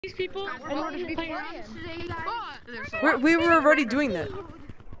these people in order to play around today, guys. We were already doing that.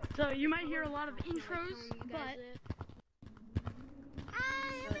 So you might hear a lot of intros, but...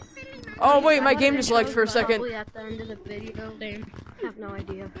 Oh wait, my game just lagged for a second. Probably at the end of the video. I have no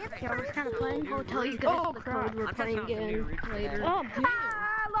idea. Yeah, we're kind of playing Hotel. You guys the code. We're playing again later. Oh,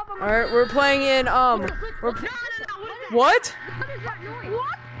 Alright, we're playing in, What?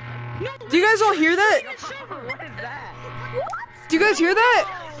 Do you guys all hear that? What is that? Do you guys hear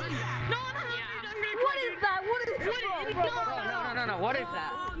that? What is that? What is that? No, what is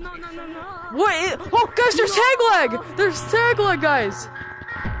that? What? Oh, guys, there's tag lag! There's tag lag, guys!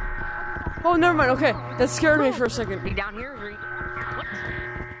 Oh, never mind, okay. That scared me for a second. Be down here,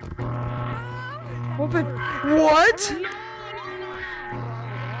 Open. What?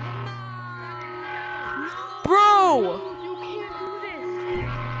 Bro!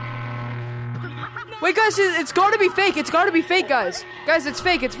 Wait, guys, it's gotta be fake. It's gotta be fake, guys. Guys, it's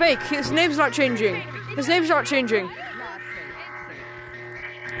fake. It's fake. His name's not changing. His name's not changing.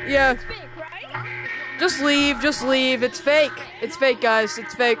 Yeah. Just leave. Just leave. It's fake. It's fake, guys.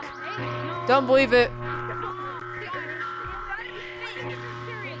 It's fake. Don't believe it.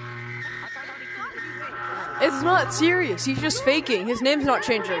 It's not serious. He's just faking. His name's not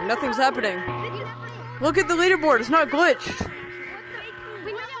changing. Nothing's happening. Look at the leaderboard. It's not glitched.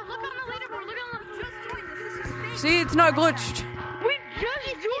 See, it's not glitched. We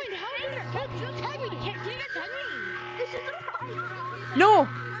just joined. How did you tag me? Can you guys tag me? No!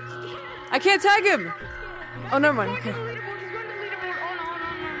 I can't tag him! Oh, never mind. Okay.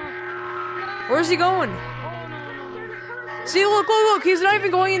 Where's he going? See, look. He's not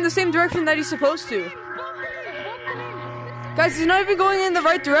even going in the same direction that he's supposed to. Guys, he's not even going in the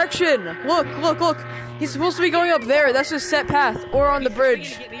right direction. Look. He's supposed to be going up there. That's his set path. Or on the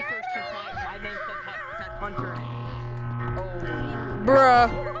bridge. Bruh.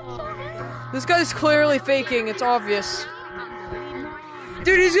 This guy's clearly faking. It's obvious.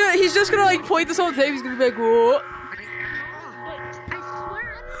 Dude, he's just gonna like point this whole tape. He's gonna be like, whoa.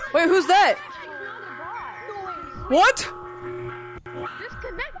 Wait, who's that? What?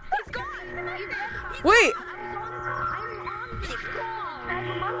 Wait.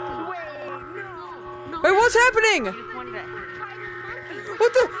 Wait, what's happening?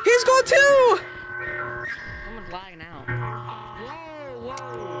 What the? He's gone too! Someone's lagging out.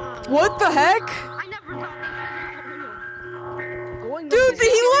 What the heck? Dude,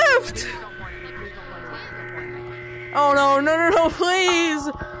 he left! Oh no, please!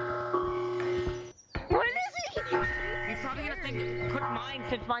 What is it? He's probably gonna think, put mine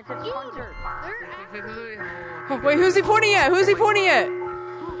since mine's a puncher. Oh, wait, who's he pointing at? Who's he pointing at?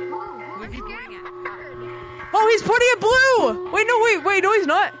 Oh, he's pointing at blue! Wait, no, he's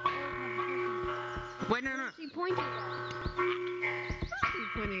not. Wait, no. Who's he pointing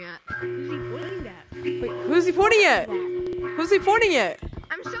at? Wait, who's he pointing at? Who's he pointing at?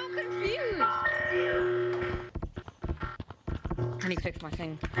 I'm so confused. I need to fix my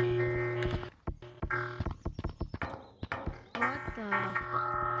thing. What the?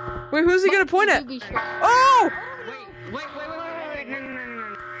 Wait, who's he gonna point at? Oh! Wait.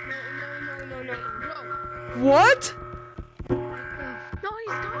 No. What? No, he's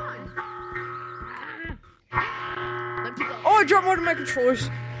gone. Oh, I dropped one of my controllers.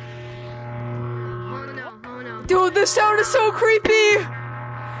 Oh no. Dude, this sound is so creepy!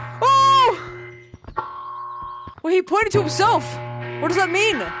 Oh! Wait, he pointed to himself! What does that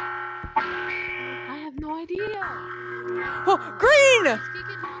mean? I have no idea. Oh, green!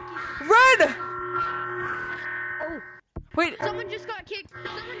 Red! Oh. Wait, Someone just got kicked.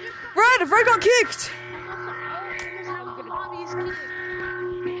 red got kicked!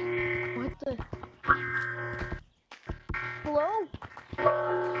 What the? Hello?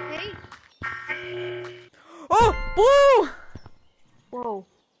 Hey. Oh, blue! Whoa.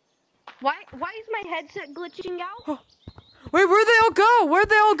 Why is my headset glitching out? Oh. Wait, where'd they all go? Where'd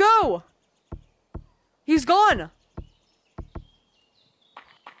they all go? He's gone.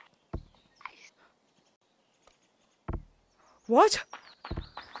 What?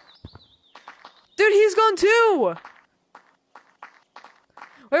 Dude, he's gone too!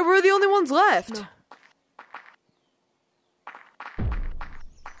 Wait, we're the only ones left.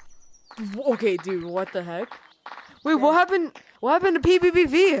 No. Okay, dude, what the heck? Wait, what happened? What happened to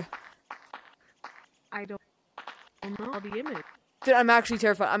PBBV? I don't know the image. Dude, I'm actually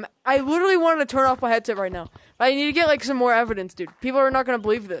terrified. I literally wanted to turn off my headset right now. But I need to get like some more evidence, dude. People are not gonna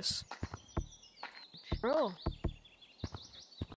believe this. True.